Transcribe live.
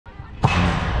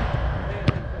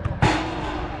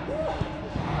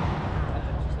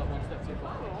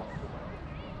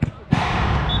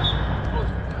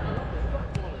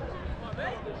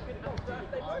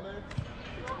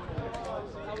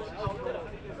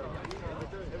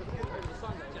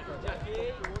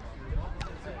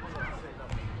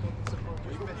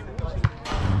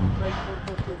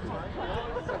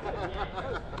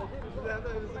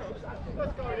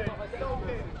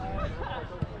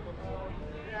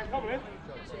Come in.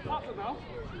 Up the now.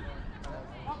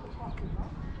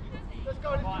 Let's go.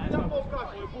 Let's go.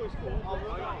 Boys score.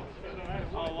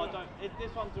 Oh, I don't.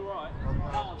 This one's alright.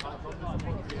 That one's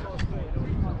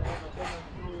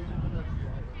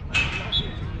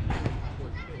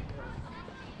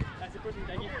that's a brilliant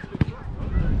day.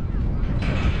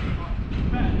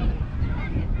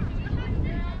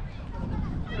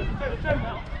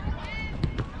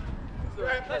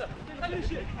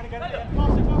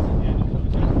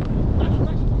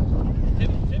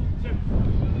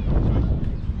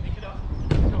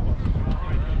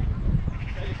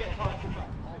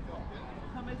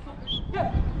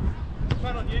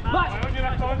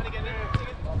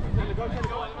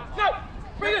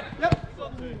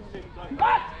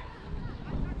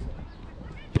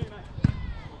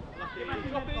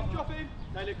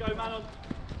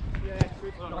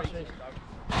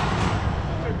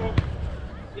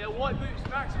 Yeah, white boots,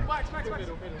 Max. Max.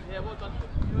 Yeah, well done.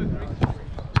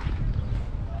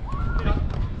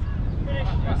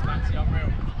 That's Maxi, unreal.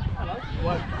 Hello.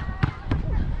 What?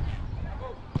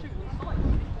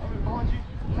 Behind you.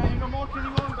 No, you're not marking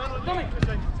anyone. Dominic.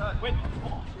 Win.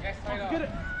 Yes, get it.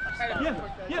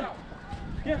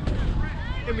 Yeah.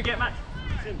 Can we get Max?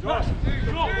 Right.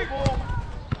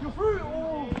 You're through.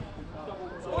 Oh.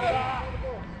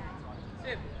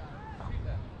 Sim.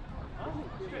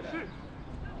 Shoot.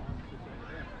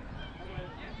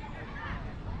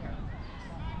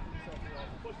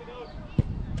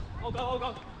 I'll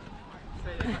go.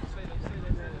 Stay there.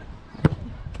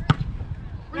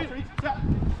 Ready? Tap.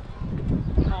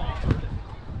 Oh,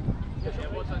 yeah,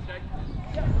 well done, Jake.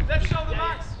 Left shoulder,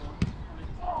 Max.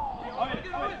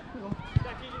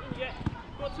 Yeah.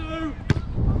 Got two.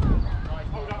 Nice.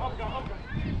 Hold on.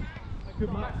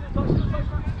 Good, Max. Touch, Max.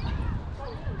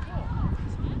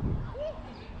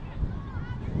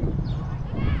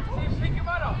 Pick your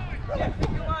man up. Yeah, pick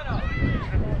your man up.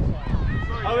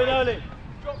 Owen early.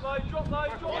 Drop low.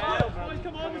 Boys,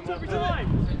 come on, it's every time.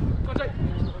 Go on, Jake.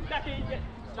 Jackie,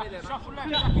 stay there, shuffle left.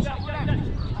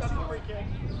 That's the free kick.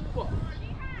 What?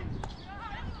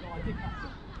 No, I did catch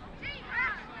it.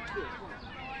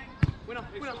 Winner,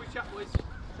 we chat, boys.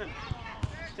 10.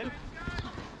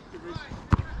 Good reach.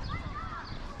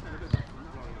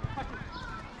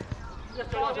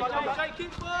 Jake,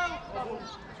 keep the ball.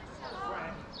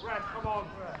 Red, come on.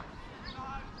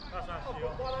 That's actually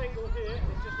on. One angle here, it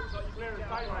just looks like you're clearing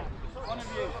bang rate.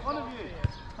 One of you.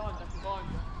 Time,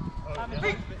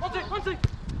 feet, one, two.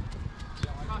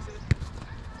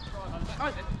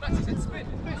 That's it, spin.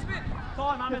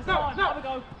 Time, Hammers, time, have a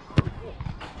go.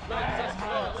 Play,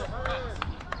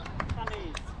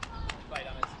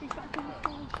 Hammers. He's back in the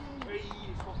station.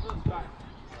 He's back.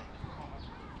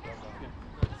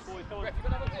 Boys, go on. Ref, you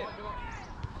got another tip?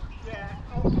 Yeah.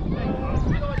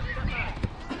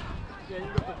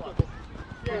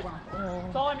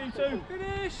 Time, you two.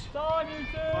 Finish. Time, you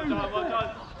two. Well done.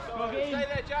 Stay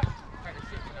there, Jack.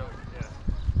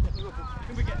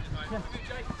 Can we get this, mate? Yeah.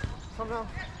 Jake. Come down.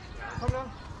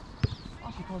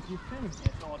 Actually, can't see your team.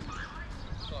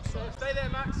 Stay there,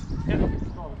 Max. Yeah.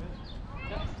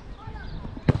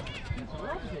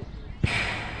 Where is it?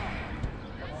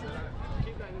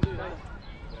 Keep going and do that.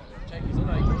 Jake is on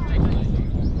A.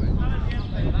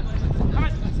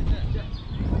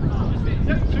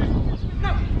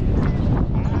 No!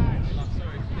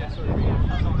 Sorry. Yeah,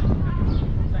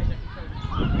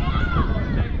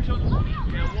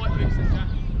 white boots and Jack.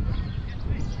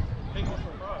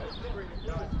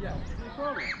 Yeah.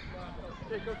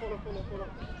 Go follow.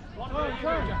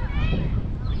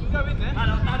 Go in there. Man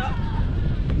up.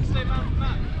 Stay man.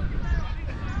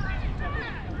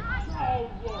 Oh,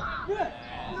 what? Yeah.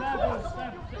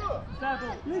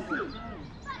 Stabble. Listen.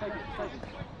 Take it.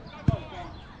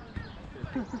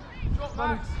 Drop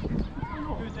Max.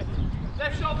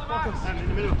 Left shoulder, Max. And in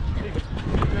the middle.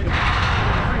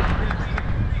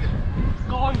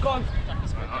 Go on.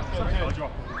 I'll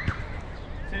drop.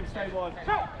 Tim, stay wide.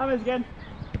 Hammers again.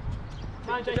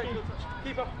 Man, Jake.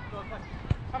 Keeper.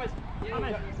 Hammers.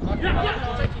 Yeah.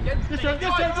 Jake again.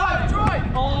 Yes, try.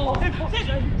 Oh, Tim, what's it?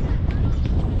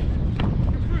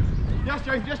 Yes,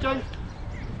 James.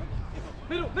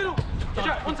 Middle.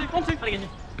 Jack, one, two. Again.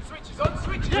 Switches on.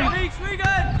 Swing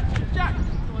again. Jack.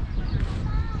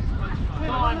 Come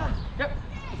on. Yep.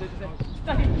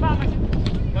 Stack it. Bam, Max.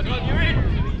 Well done, you're in.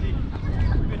 Easy.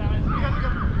 Good, Hammers. We go.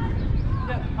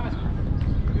 Yeah, Hammers.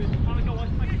 Good. Hammers, go on.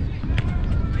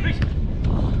 Reach.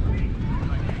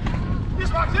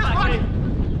 This Max. Time.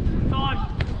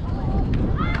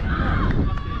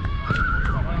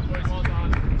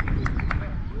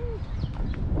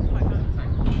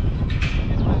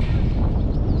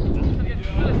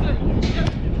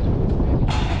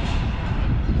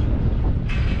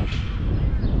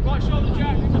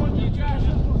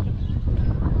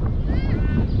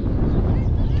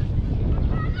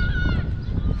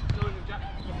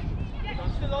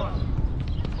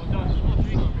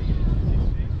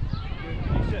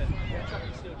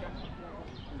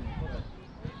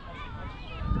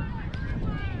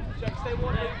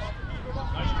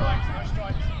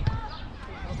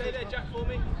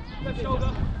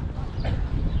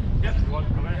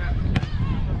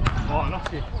 Oh,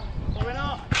 unlucky.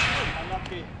 Winner.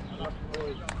 Unlucky.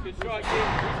 Good strike, Jim.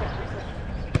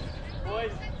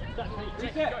 Boys.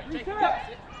 Reset.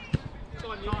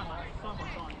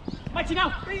 Mighty now!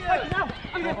 Mighty now!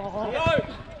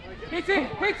 Hit it!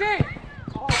 Hit it!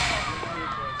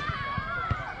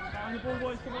 Down the ball,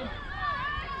 boys, come on.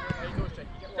 Yours, Jake.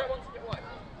 You get one to get wide.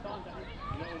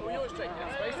 Oh, yours, Jake.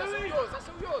 That's all yours. That's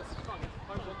all yours.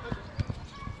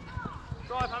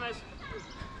 Drive, Hammers.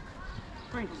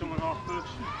 Bring someone half push.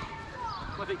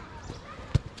 Lottie.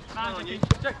 Man on you.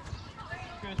 Jake.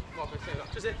 Good. Well, go say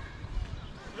that. Just it.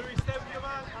 Louis, stay with your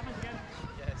man. Hammers again.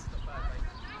 Yes, not bad, mate.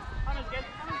 Hammers again.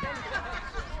 Hammers again.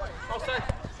 I'll say.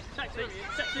 Check feet.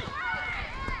 Check feet.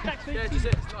 Check feet. Yeah, just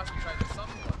it. It's nice to train the sun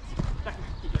once. Check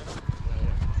feet.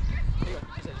 Here you go.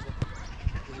 Just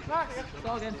it. Max.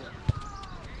 Start again.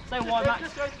 Stay wide, Max.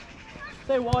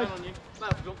 Stay wide.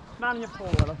 Man on your floor,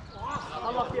 Weller.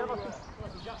 Unlucky, unlucky.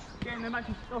 Get in there, Max.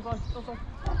 Go side. Go side.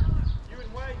 You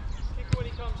and Wade. Kick it when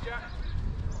he comes, Jack.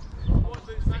 What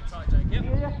boots that tight, Jake? Yep.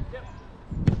 Yeah.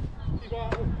 Keep on.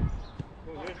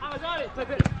 Hammers on it. Flip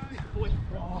it. Boy.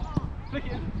 Flick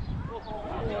it.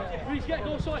 Reece, get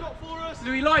goal side. Shot for us.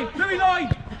 Louis line. Louis line.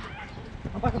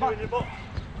 I'm back. In your box.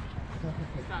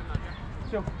 Stand now,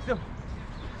 Jack. Still.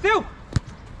 Still.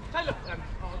 Taylor.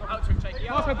 Out to him, Jake.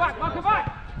 Mark her back. Mark her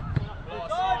back.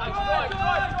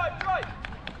 Drive.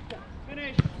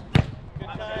 Finish. Good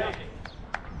save.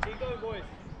 Keep going, boys.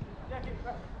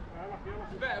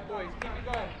 Better, boys. Keep it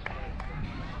going.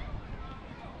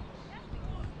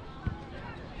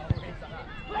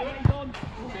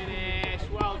 Finish.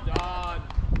 Well done.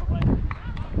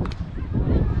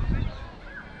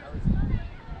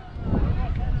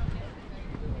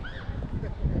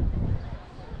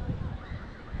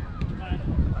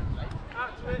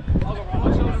 Out to it. I'll go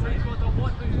right. Shoulder, Reece. Well done.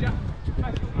 White boots, Jack.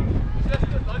 That's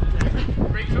good, though.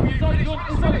 Reece, on you.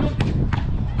 Finish.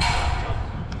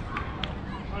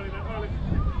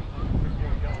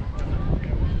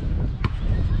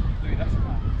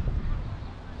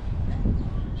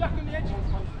 Jack on the edge.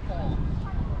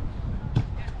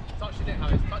 Touching it,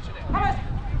 Harris. Touching it. Harris.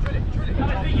 Drill it.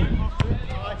 Harris, beat you.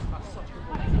 Nice. That's such a good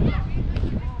ball.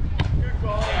 Good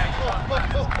ball.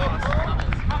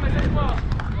 Hammers as well.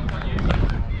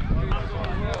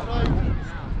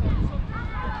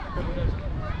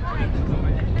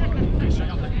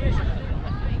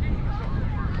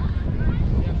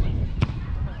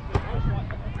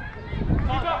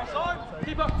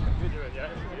 Keep up.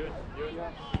 Good.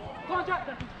 Come on, Jack.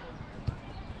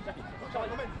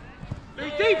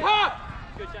 Louis, deeper!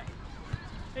 Good, Jack.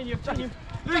 In you.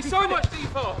 Louis, so much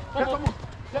deeper!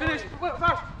 Finish!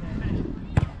 Fast!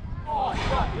 Oh,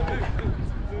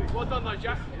 Well done though,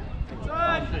 Jack.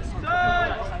 Turn! Jack, stay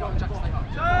right.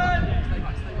 Turn! Stay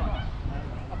right.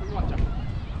 Up and right, Jack.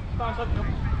 Bounce up.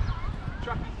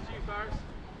 Trackies to you, Farris.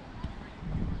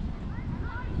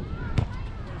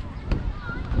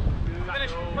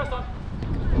 Finish! First time.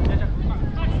 Yeah, Jack.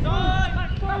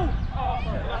 Nice goal!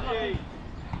 Lucky.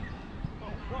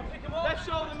 Left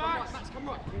shoulder, Max. Come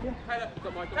right. Taylor,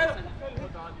 got my Taylor. Well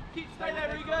done. Keep stay there,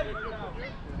 Regan.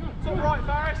 Top right,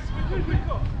 Farris. Good.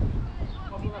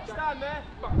 Stand there.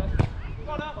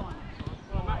 Got up.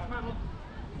 Well, Max, man.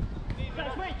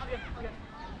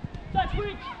 That's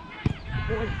weak.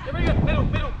 Yeah, Regan. Middle.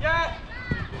 Yeah.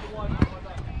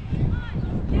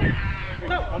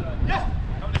 No. Yes.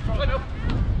 Play middle.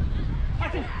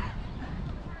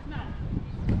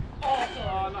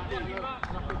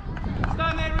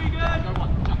 Stand there, Regan. Go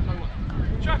one.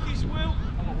 Trackies will.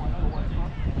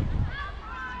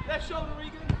 Left shoulder,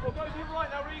 Regan. Or go to the right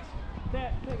now, Reese.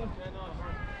 There you go. Yeah, nice.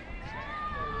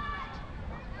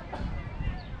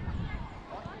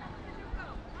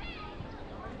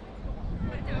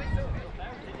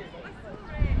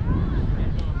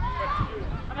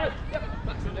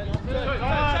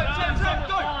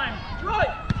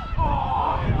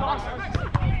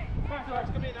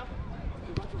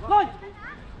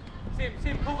 See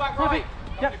him, pull back right.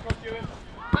 Yep. Across you.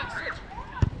 Max, switch.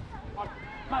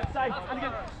 Max, save. And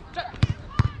again. Jack.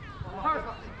 Harris,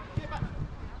 get back.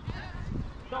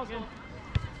 Go again.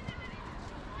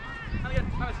 And again,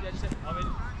 Harris, yeah, just it.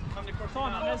 Coming across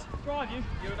time, Hammers. Drive you.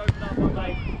 You would open up one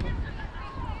leg.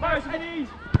 Harris, knees.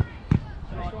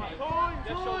 Time.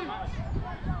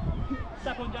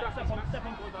 Step on, Jack. Step on.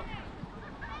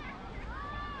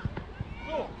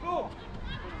 Go.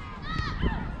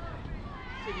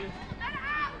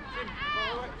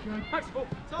 Max, ball.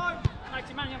 Time.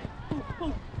 Maxi, man, yeah.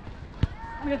 Pull.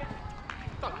 And again.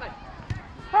 Done, play.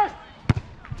 Harris.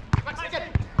 Max, again.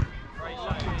 Great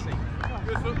shot, Maxi.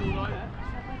 Good football,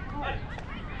 right?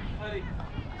 Early.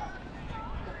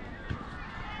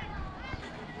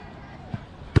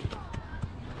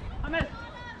 Ahmed,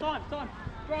 time,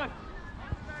 drive.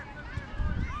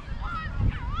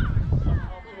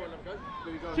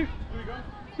 Shoot.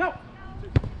 No.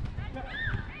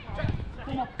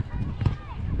 Come on.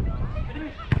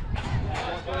 Finish.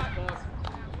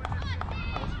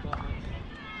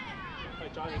 Play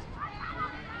Giants.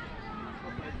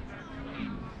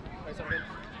 Play something.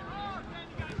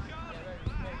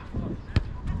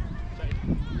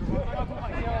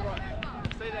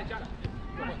 Stay there, Jack.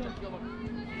 Go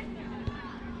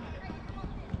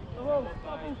on.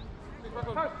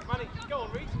 Manny, go on,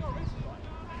 Reece.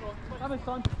 Hammers,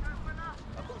 time.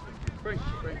 Bring.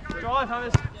 Drive,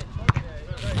 Hammers.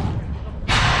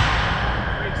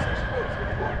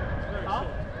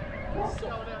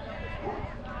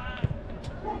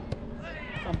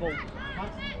 Some ball.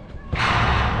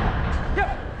 Yep.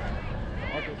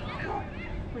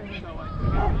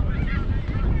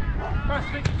 First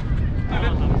swing.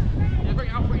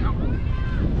 Yeah, bring it out.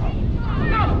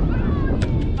 No!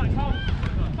 Nice, hold.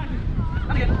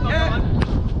 And again. Yeah.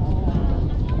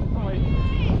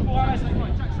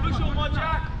 Push on one,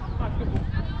 Jack.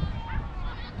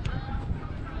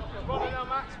 Right now,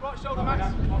 Max. Right shoulder, Max.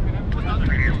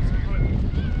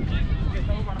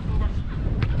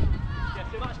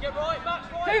 Max, get right, Max,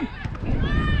 right. Team.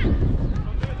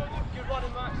 Good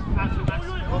running, Max. Max. That's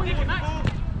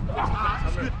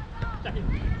good. Jackie.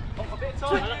 A bit of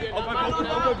time.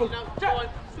 I'll go. Jack.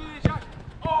 See you, Jack.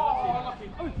 Oh, lucky.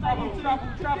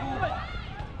 Travel.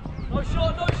 No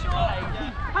shot.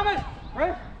 Hammers.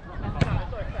 Right?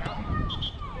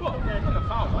 What? Like a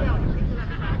foul, right?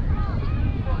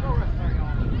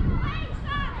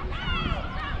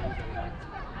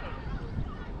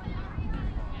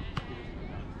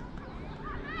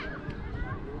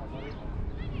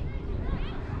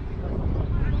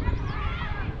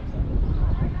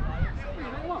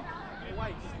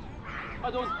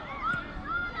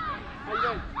 How you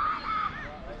doing?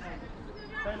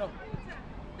 Taylor.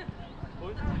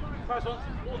 First one.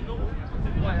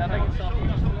 Wait, they're making some.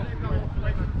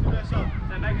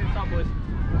 They're making some, boys.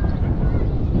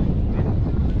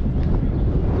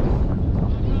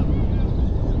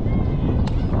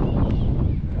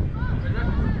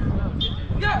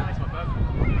 Yeah!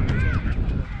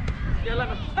 Yeah,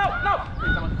 11. No!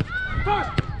 First!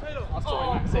 Taylor. I'll start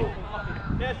with Maxi.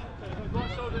 Yes. Right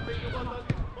shoulder, big one.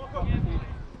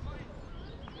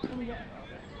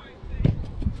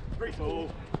 Free ball.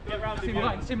 Get round Sim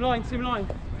line.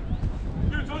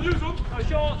 Use on. No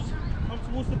shots. Come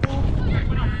towards the ball.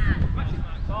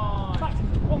 Max.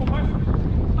 One more point.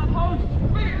 Back hold.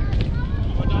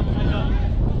 Well done, Taylor.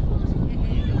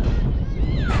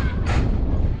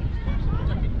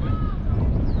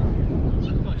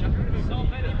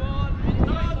 Stop anyone.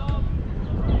 Stop.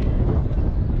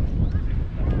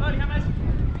 Early, Hammers.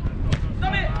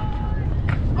 Stop it.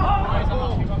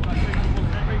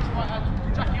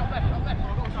 Jackie, up left.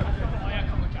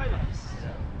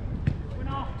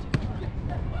 Winner.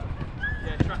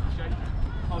 Yeah, track shape.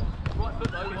 Right foot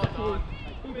though, well done.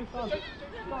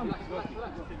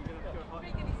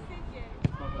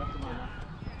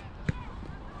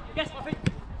 Yes, I think.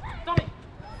 Tommy.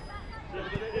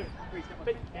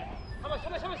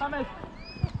 Hammers.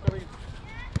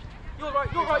 You're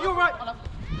right.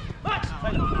 Max.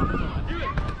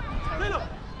 Taylor.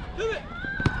 Do it.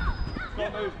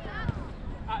 Stop move.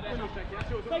 At there, Jackie. That's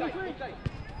yours.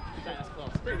 That's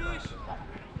class. Finish.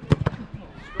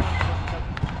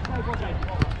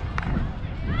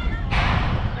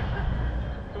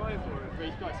 Go in for it.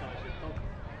 He's got side.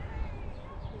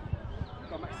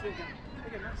 Go on, Max.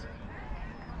 Again, Max.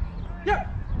 Yeah.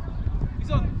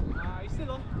 He's on. He's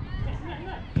still on.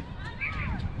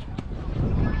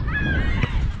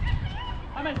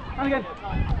 Amen. And again.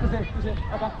 That's it.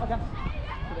 Okay.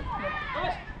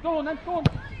 Go on then. Go on.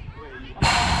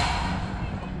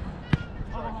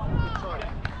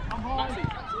 I'm high.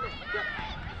 Yeah.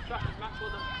 Track is Max, well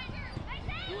done.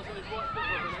 He was on his right foot.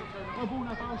 No ball,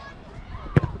 no fouls.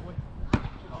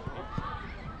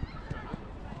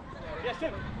 Yes,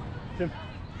 Tim.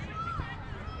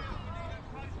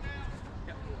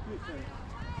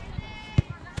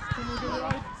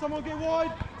 Someone get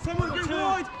wide.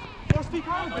 Let's be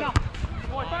calm.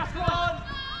 Wide, fast, on.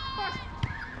 Fast.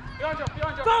 Behind you.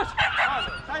 Fast.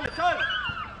 Taylor, turn.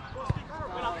 Let's be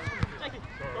calm. Take it.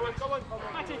 Go on.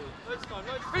 Matty. Loads of time.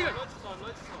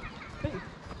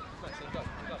 Go.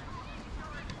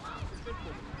 It's good for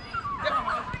you. Yep.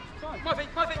 My feet.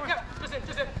 Yep.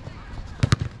 Just it.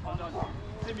 Well done.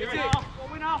 Tim, you're in.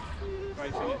 Winner.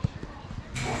 Great finish.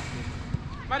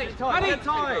 Manny.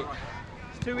 Tight.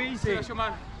 It's too easy. That's your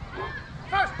man.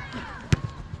 First.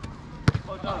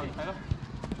 Well done, Taylor.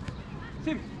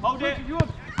 Tim, hold it.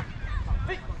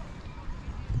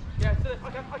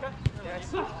 Okay.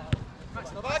 Yes.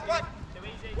 Max, back. Too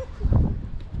easy.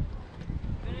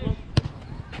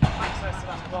 Access to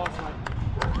that class, mate.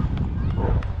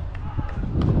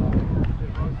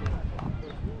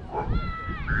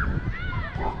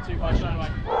 Too high, straight away.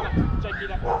 Jakey,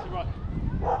 left, to right.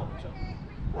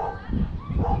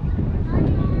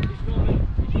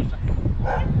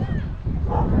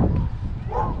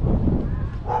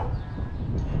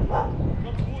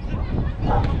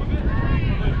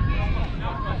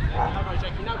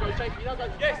 Now go, Jakey.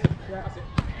 Yes! Yeah, that's it.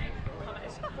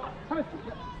 Come in.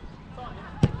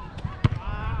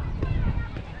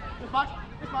 This match.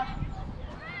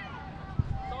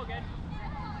 Start again.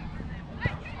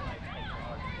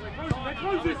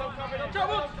 Close it.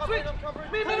 Jump on, switch.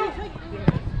 Middle.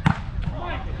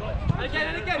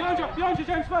 And again. Behind you,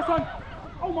 James, first time.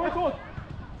 Oh my God.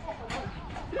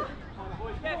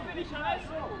 Yeah, finish, Alex.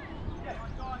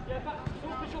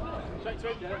 Shake to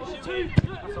him. Two.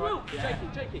 That's all right.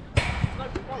 Jakey. No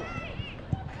control.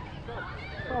 Go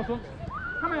on.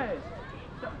 Come here.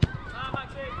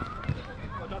 Maxie.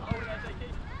 Well done. Hold it there, Jakey.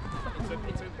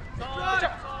 Into him.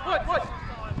 Right.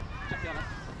 Jakey on us.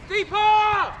 Deeper!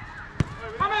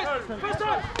 Come in! First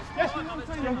time! Yes, my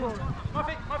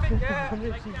feet, yeah.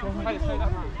 Hey, stay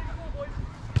that.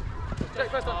 Jake,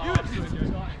 first time. You.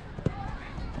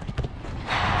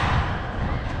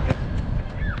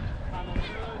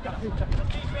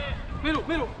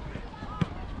 Middle.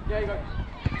 Yeah, you go.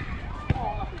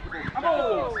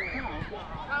 Handball!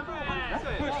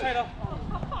 Push, Taylor.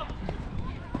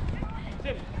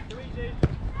 Tim, too easy.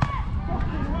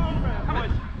 Come on.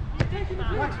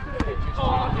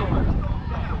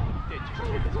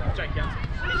 Jake, yeah.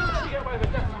 Get away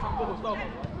with it.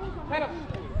 Taylor.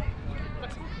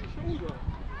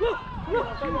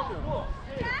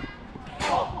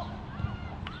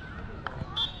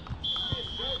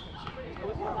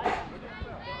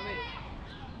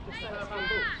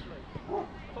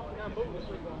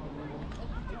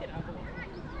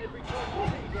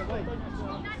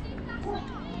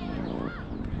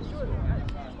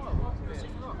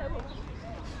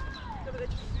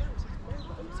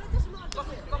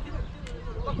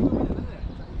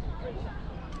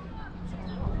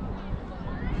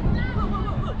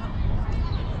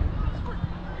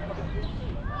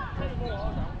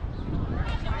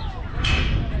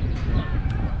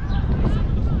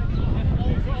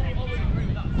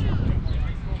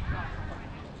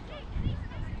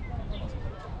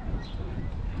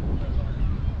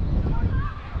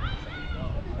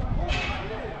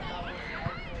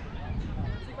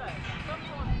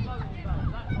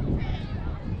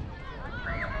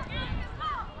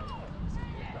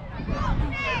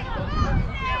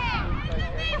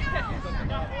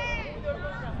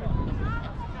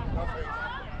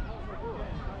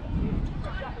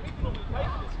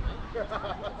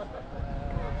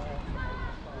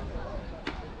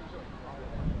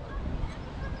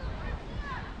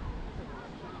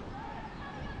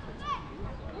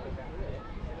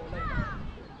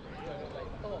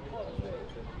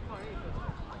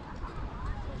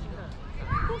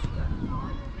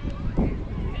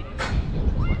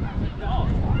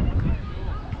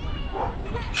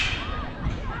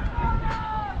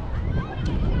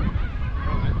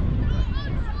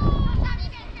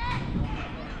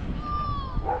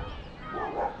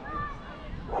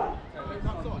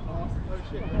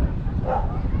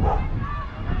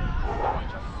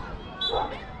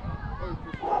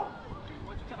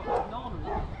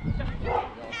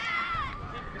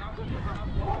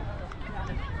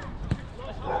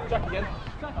 Jack again.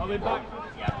 I'll be back.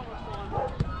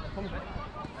 Come on.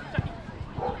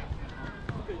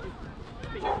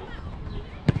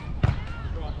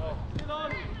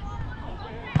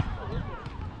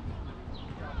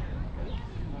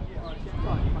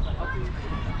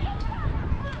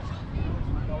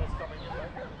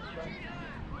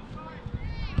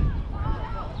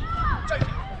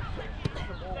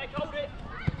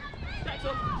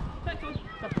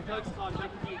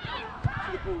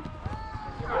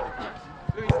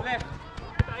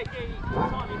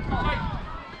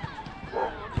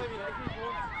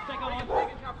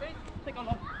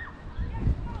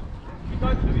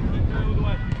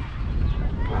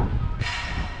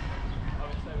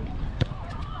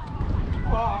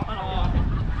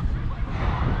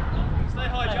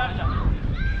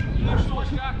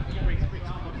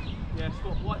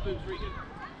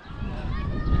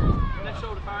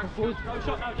 No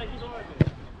shot now, Jakey's all right.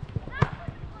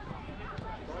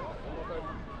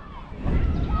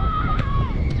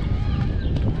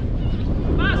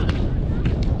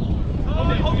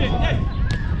 Hold it, yes!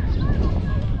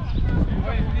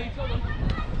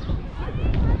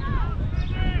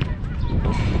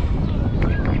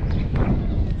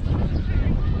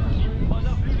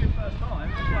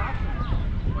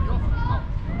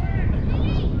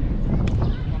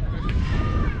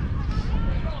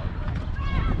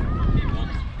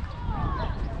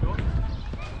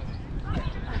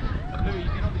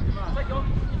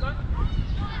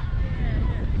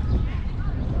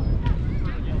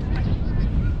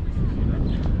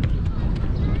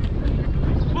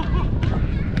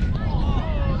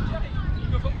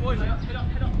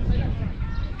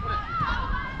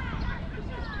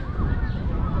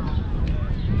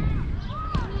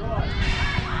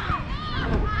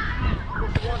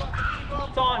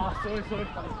 Time. Oh, sorry.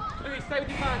 Louis, stay with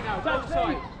your man now. Goal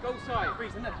side. Goal side.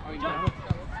 Breeze, isn't it? Oh, you go.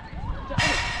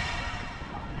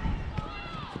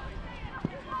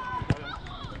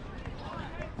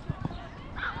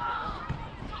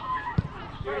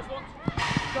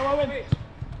 Go, Owen.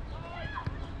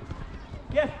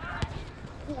 Yes.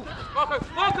 Marco!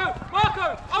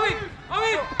 Owen!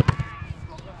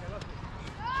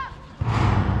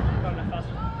 Go, left us.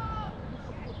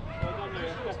 Well done,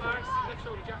 Louis. Left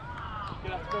shoulder, Jack.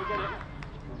 You'll have to go get it.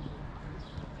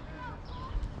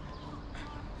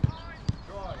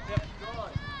 Drive.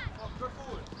 Go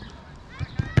forward.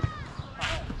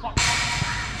 Fuck.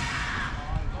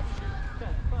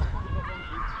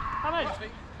 Come in.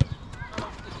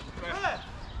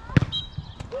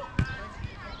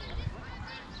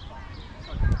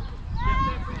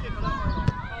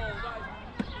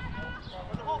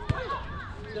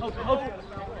 Hold.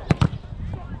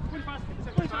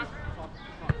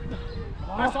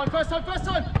 First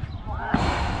time.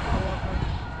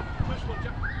 Push one,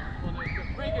 Jack.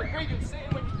 Regan, sit in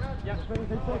when you can. Yeah,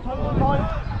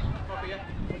 Copy, yeah.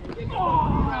 Keep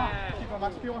on,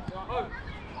 Max, if you want. Oh.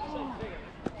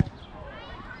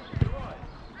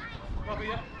 Copy,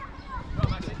 yeah. Go,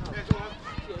 Maxie.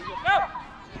 Go!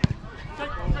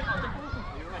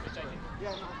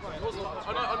 Yeah, I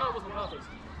know it wasn't perfect.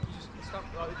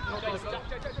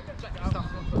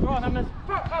 Go on, Emmett.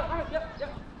 Yeah.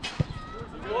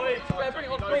 Bring it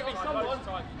on,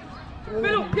 someone.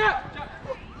 Middle, yeah!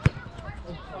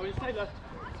 Oh, you stay there.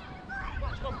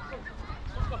 Come.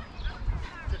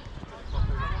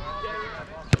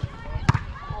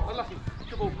 Unlucky.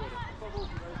 Good ball.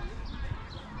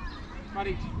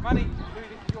 Manny, Louis,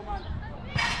 this is your man.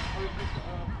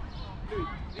 Louis,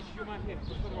 this is your man here.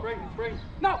 Bring.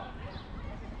 No!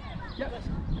 Yep.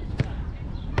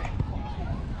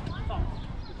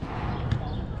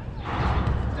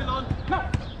 Still on. No!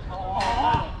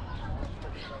 Oh.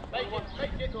 Make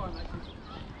it. Go on, mate.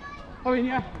 Oh, in,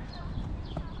 yeah.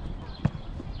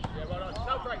 Yeah, well done.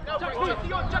 No break.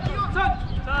 Jackie, your turn.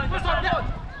 First time, yeah.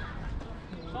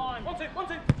 Time. 1,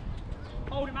 2.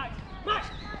 Hold it, Max.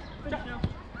 Jack now.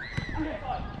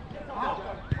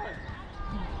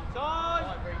 Time.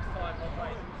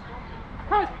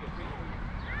 Hands.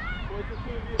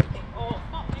 Oh,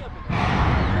 fuck me up.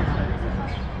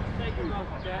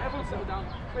 Yeah, everyone settle down.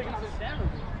 That's terrible.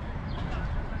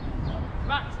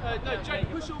 Max, no, Jake,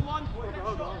 push on one.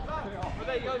 Hold on. Oh,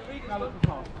 there you go, Regan's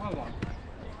one.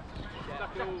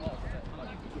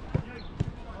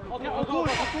 Well done. I'll call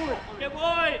it. Get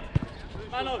wide.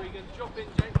 Man on. Regan, drop in,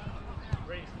 Jake.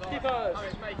 Keepers.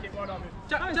 Make it, well done.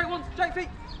 Jake feet.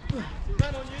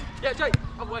 Man on you. Yeah, Jake,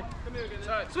 other way. Come here again.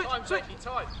 Switch.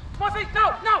 My feet, no.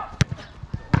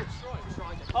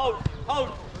 Hold.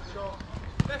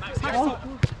 Max.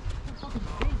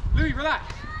 Louis, relax.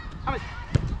 Hamid.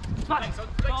 Max.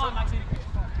 Time, Maxie.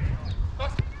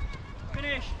 Pass.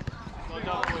 Finish. Well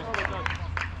done, boys.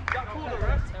 That corner,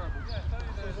 ref.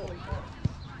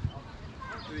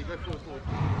 Louis, go forward.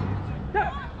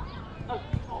 Yeah. Oh,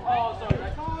 sorry,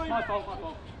 mate. My fault.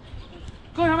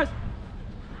 Go on, Hamid.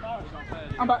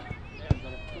 I'm back.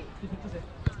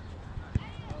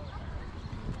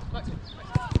 Maxie.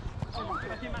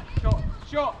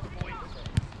 Shot.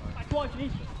 Back wide, you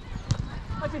need.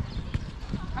 Maxie.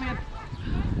 And again.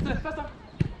 First time.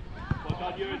 Well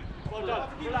done, Ewan. Well done.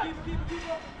 Relax.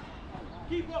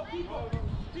 Keep up. Louis,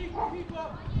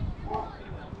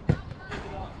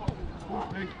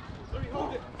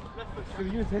 hold it. Left foot.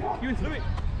 Louis, use it.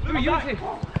 Louis, use it.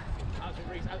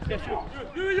 Yes, sure.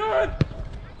 Louis, you're in.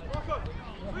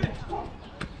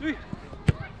 Louis.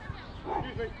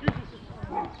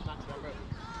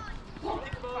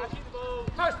 Keep the ball.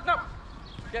 Pass, no.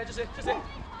 Yeah, just it. Listen,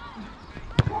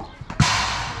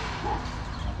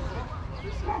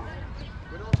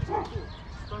 when Archie's on court,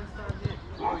 don't stand here.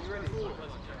 Oh, you ready?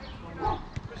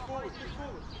 Push forward.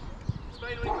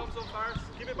 Spain when he comes on, Barris.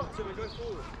 Give it back to him and go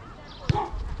forward.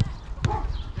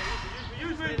 Yeah,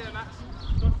 use it. Stay there, Max.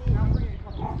 Go forward. Bring it.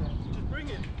 Just bring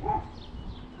it.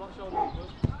 Right shoulder.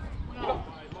 No.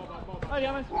 Hey,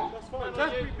 Yaman. That's fine.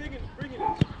 Just bringing it.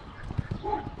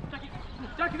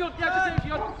 Jackie, go. Yeah, just if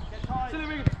you got. Still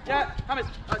ring. Yeah, Hamid.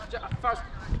 First.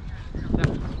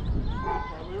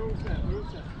 We're all set.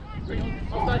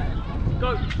 Offside. Go.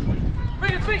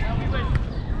 Bring it, feet.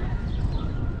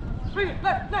 Bring it,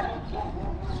 left.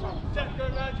 Jack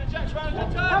going round you. Jack's round your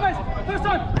turn. Hamid, first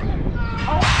time.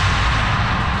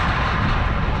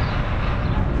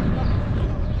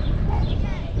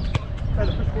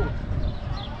 Taylor, push forward.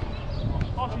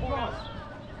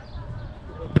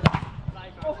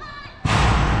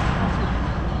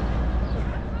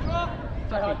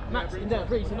 Max, in there,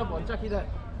 Reese. Jackie, another one. Jackie there.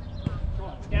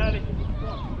 Get early.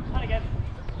 And again.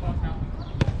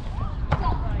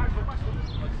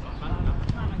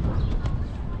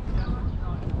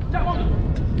 Jack, one.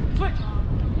 Switch.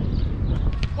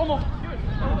 One more.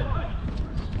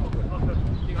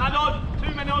 And on.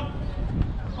 2 men on.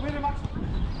 Come in, Max.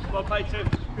 Well played, Tim.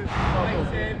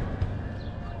 Thanks, Tim.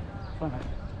 Fine, mate.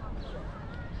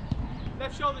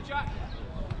 Left shoulder, Jack.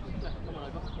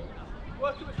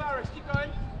 Working with Farris. Keep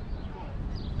going.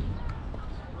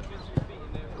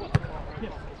 Yeah.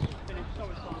 Finish. So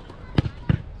it's fine.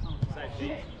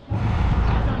 Safety.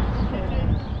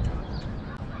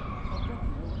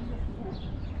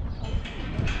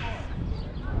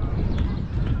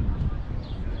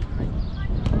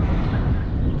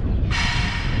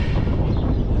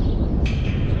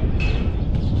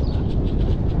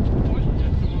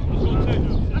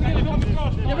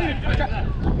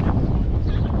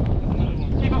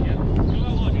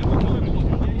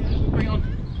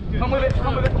 Come with it,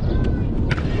 come with it.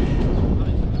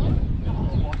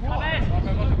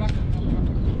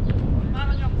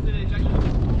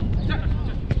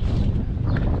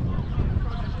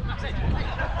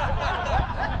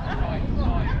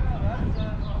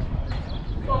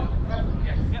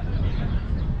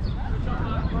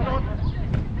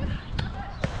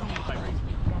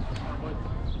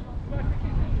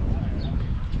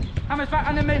 Hammers back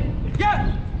and then me.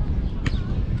 Yeah!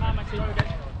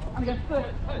 And again.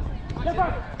 Get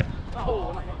back.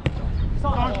 Oh,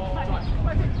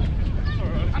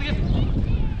 and again.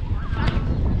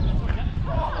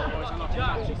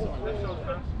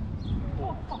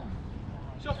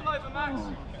 Shuffle over, Max.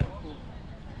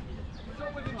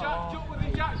 Jump with him, Jack. Jump with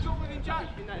him, Jack. Jump with him, Jack.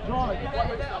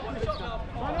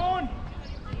 Run on.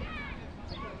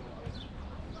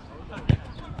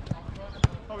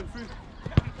 Coming through.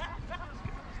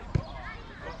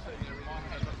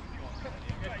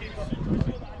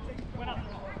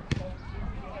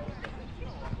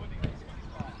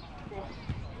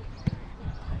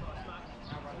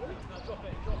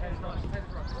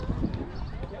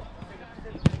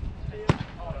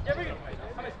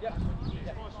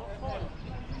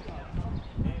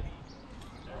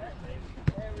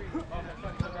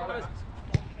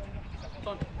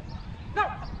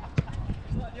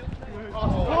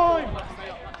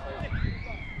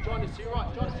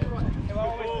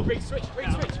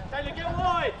 Switch. Taylor, get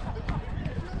wide.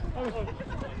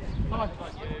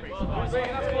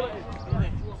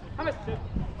 Hammers.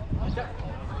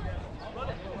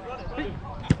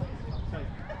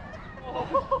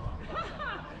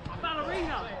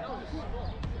 Ballerina.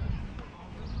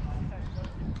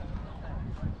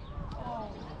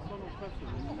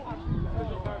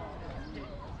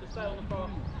 Just stay on the bar.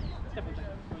 Step it back.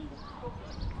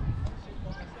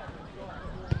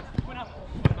 Went up.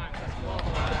 Max, that's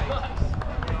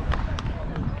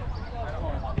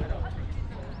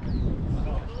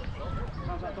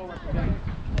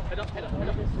Head up.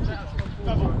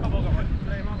 Come on.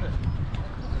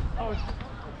 Oh.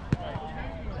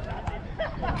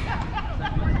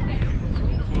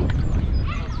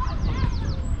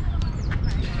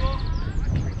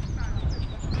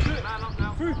 Man up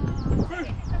now. Through.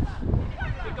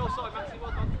 Good goal side, Maxie,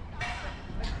 well done.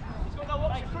 He's got no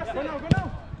option. Press it. Go now.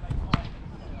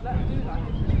 Let him do that.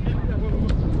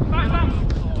 Back.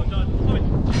 Well done.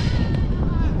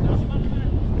 Come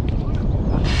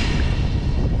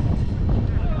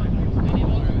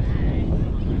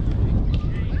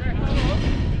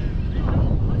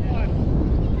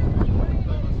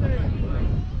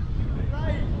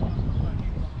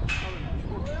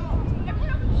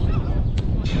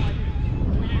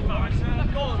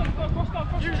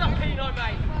Use that Pino,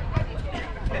 mate.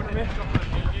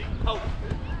 Hold.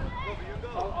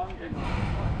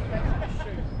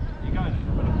 You going?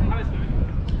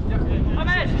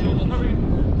 Hammers!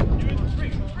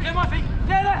 Get my feet.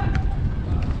 Get there.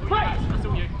 Right. That's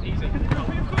all you. Easy.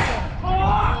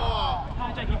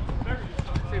 Oh! Jackie.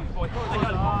 Simple boy.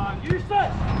 Use that.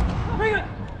 Bring it.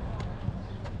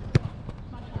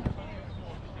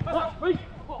 Wait.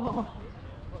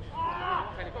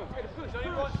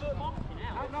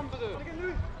 Outnumber them.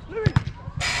 Louis.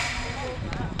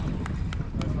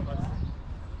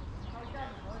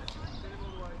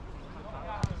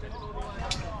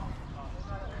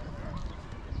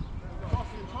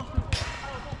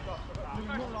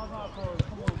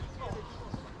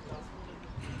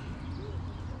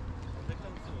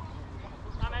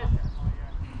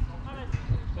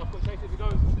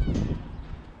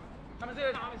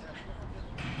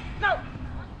 No!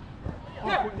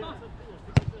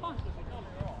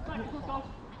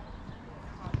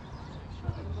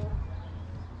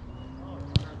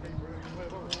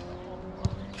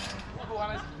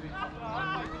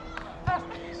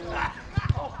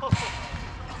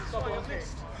 Sorry, I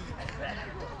missed.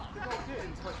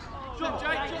 Drop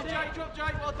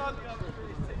Jake, well done.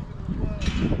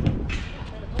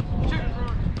 Shoot.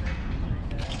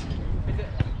 Is it?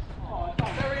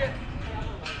 There he is.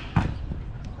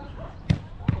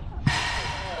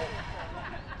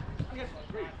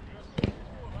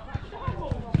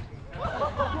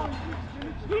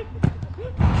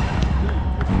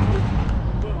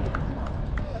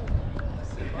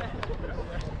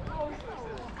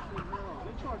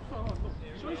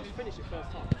 Should we just finish it first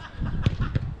time?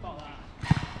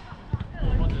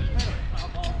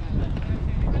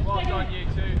 Well done, you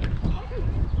two.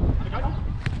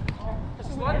 This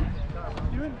is one.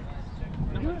 You in?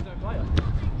 No, don't play it.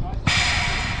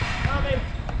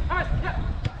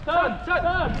 Turn!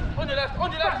 On your left!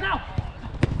 Now!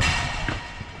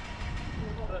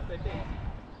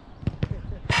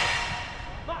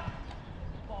 Back!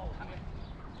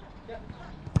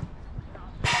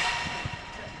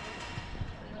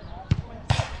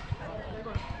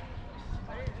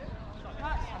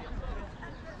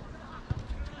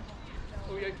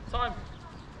 Time.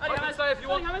 I can say if you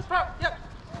want. Yep.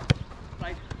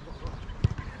 Right.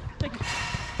 Take it.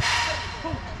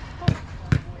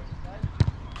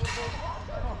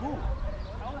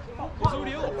 It's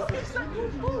already off.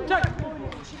 Take. Come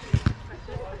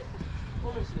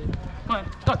on.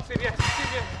 Go. CBS.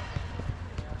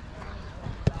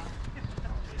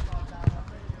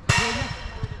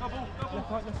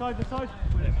 Left side.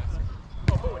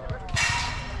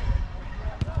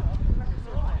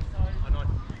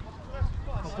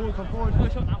 Come forward. No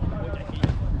shot that one.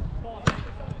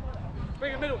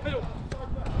 Bring it middle.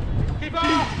 Keep up.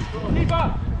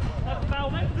 That's a foul,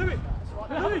 mate. Louis.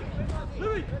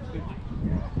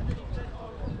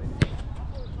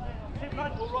 Hit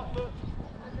right foot.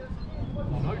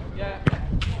 Yeah.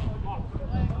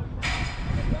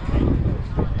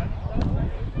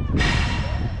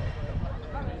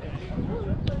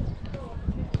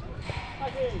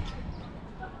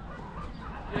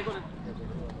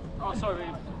 Oh, sorry.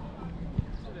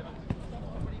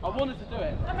 I wanted to do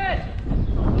it. Left.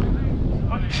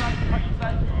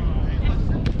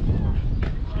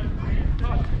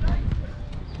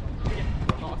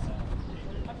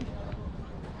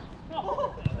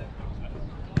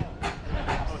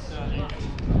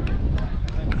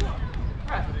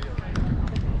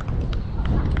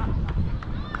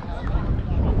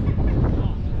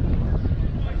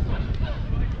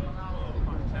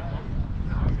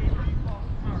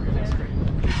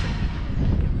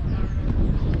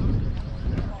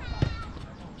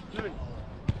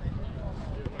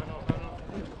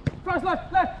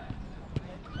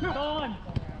 Time.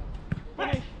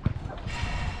 Finish.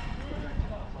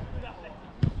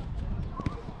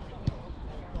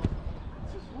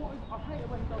 I hate it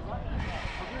when he does that.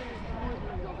 I really annoys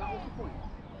when he does that. What's the point?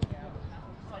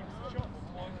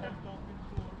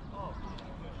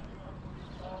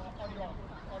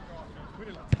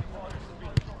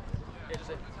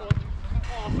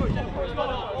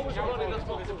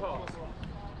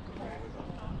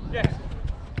 Yes.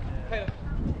 Caleb.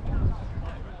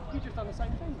 You just done the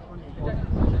same thing.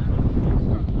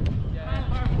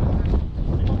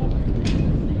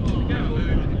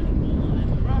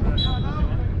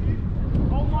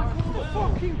 Oh my God! The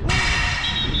fucking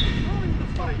point! The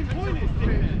fucking point is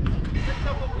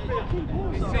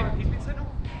He's been sent off.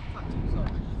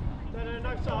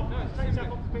 No sub. Take yourself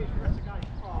off the pitch for the rest of the game.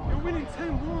 You're winning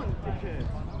 10-1, dickhead.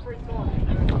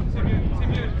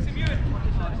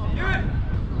 Ewan!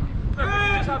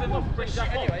 Just have him off and bring Jack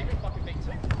on. Anyway, you can fucking beat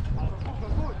him.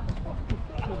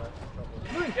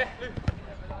 Yeah, Luke.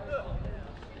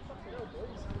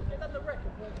 Get done the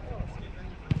record.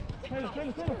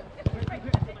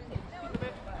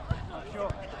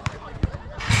 Sure.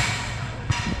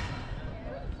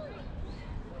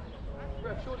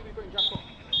 Ref, surely we bring Jack on.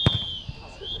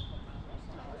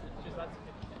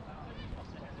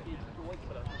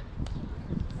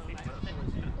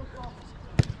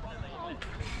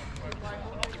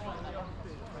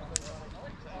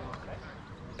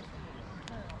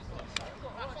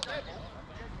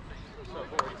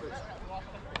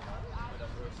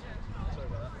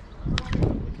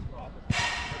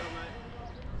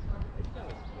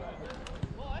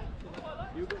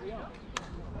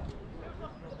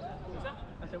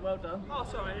 I said well done. Oh,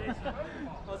 sorry. I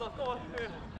was like, oh, yeah.